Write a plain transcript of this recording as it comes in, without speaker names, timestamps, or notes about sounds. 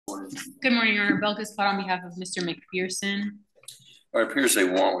Good morning, Your Honor. Belkis Cloud on behalf of Mr. McPherson. All right, appears a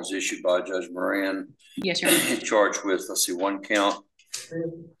warrant was issued by Judge Moran. Yes, Your Honor. Charged with, let's see, one count.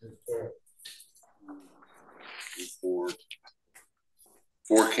 Four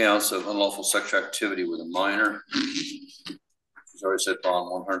counts of unlawful sexual activity with a minor. She's already set bond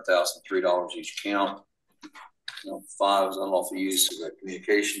 $100,003 each count. 5 is unlawful use of a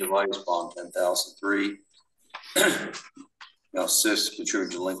communication device, bond $10,003. Now 6,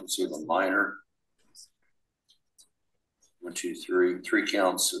 contributing delinquency of a minor. 1, 2, 3, 3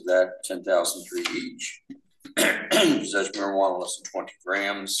 counts of that, $10,003 each. Possession of marijuana less than 20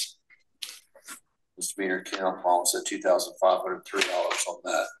 grams. Misdemeanor count, policy at $2,503 on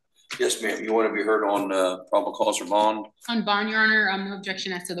that. Yes, ma'am. You want to be heard on probable cause or bond? On bond, Your Honor, no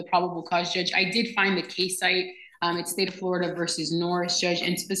objection as to the probable cause, Judge. I did find the case site. It's State of Florida versus Norris, Judge,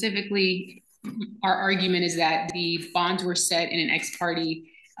 and specifically, our argument is that the bonds were set in an ex parte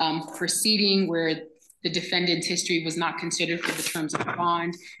proceeding where the defendant's history was not considered for the terms of the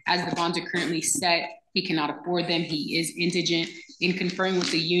bond. As the bonds are currently set, he cannot afford them. He is indigent. In conferring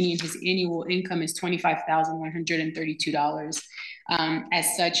with the union, his annual income is $25,132.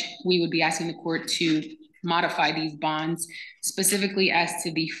 As such, we would be asking the court to modify these bonds, specifically as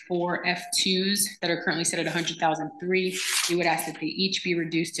to the 4 F2s that are currently set at $100,003. We would ask that they each be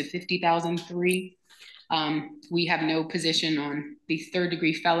reduced to $50,003. We have no position on the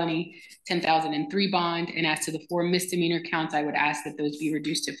 3rd-degree felony, $10,003 bond, and as to the 4 misdemeanor counts, I would ask that those be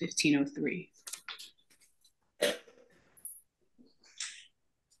reduced to $1,503.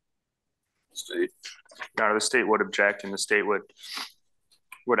 State. Your Honor, the state would object, and the state would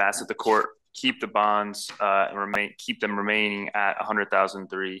ask that the court keep the bonds and keep them remaining at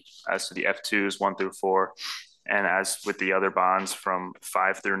 $100,003 as to the F2s 1 through 4, and as with the other bonds from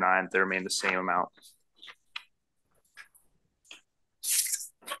 5 through 9, they remain the same amount.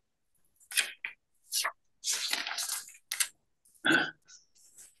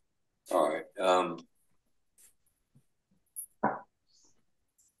 All right.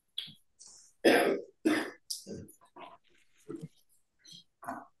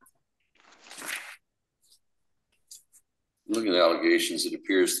 Looking at the allegations, it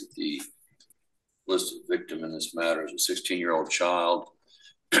appears that the listed victim in this matter is a 16-year-old child.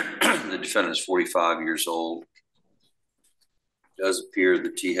 The defendant is 45 years old. It does appear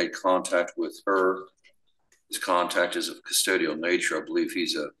that he had contact with her. His contact is of custodial nature. I believe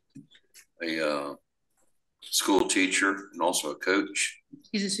he's a school teacher and also a coach.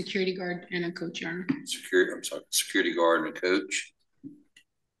 He's a security guard and a coach, Your Honor. Security guard and a coach.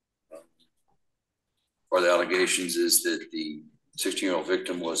 Part of the allegations is that the 16-year-old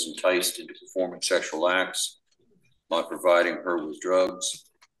victim was enticed into performing sexual acts by providing her with drugs,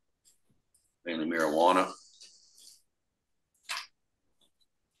 mainly marijuana.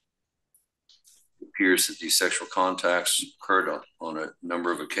 It appears that these sexual contacts occurred on a number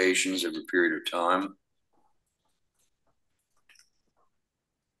of occasions over a period of time.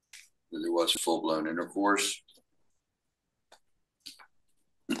 There was full-blown intercourse.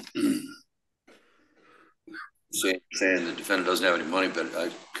 Saying the defendant doesn't have any money, but I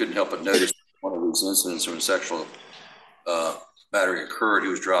couldn't help but notice one of these incidents when sexual battery occurred. He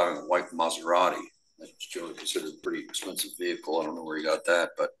was driving a white Maserati. That's generally considered a pretty expensive vehicle. I don't know where he got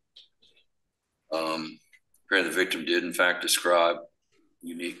that, but apparently the victim did, in fact, describe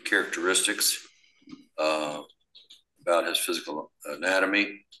unique characteristics about his physical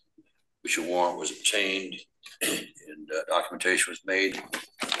anatomy, which a warrant was obtained and documentation was made,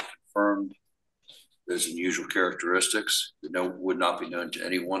 confirmed. Those unusual characteristics that would not be known to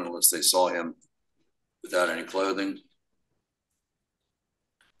anyone unless they saw him without any clothing.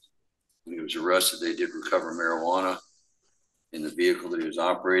 When he was arrested, they did recover marijuana in the vehicle that he was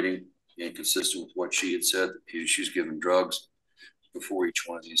operating, inconsistent with what she had said. She was given drugs before each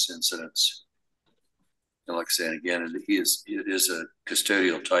one of these incidents. And like I said, again, it is a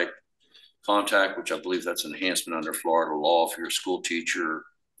custodial type contact, which I believe that's an enhancement under Florida law if you're a school teacher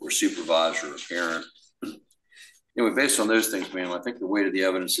or supervisor or parent. Anyway, based on those things, ma'am, I think the weight of the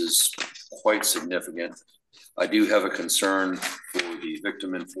evidence is quite significant. I do have a concern for the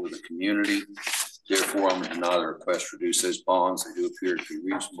victim and for the community. Therefore, I'm going to deny the request to reduce those bonds. They do appear to be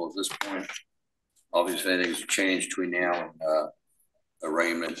reasonable at this point. Obviously, if anything has changed between now and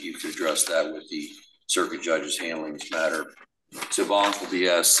arraignment, you could address that with the circuit judges handling this matter. So bonds will be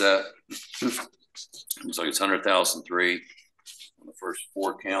as set. Looks like it's $100,003 on the first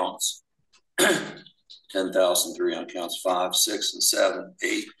 4 counts, $10,003 on counts 5, 6, and 7,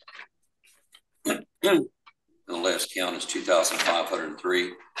 8. And the last count is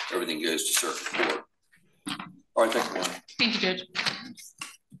 $2,503. Everything goes to circuit court. All right, thank you, ma'am. Thank you, Judge.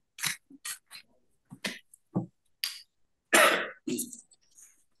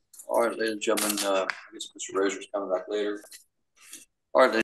 All right, ladies and gentlemen, I guess Mr. Roser's coming back later. All right, ladies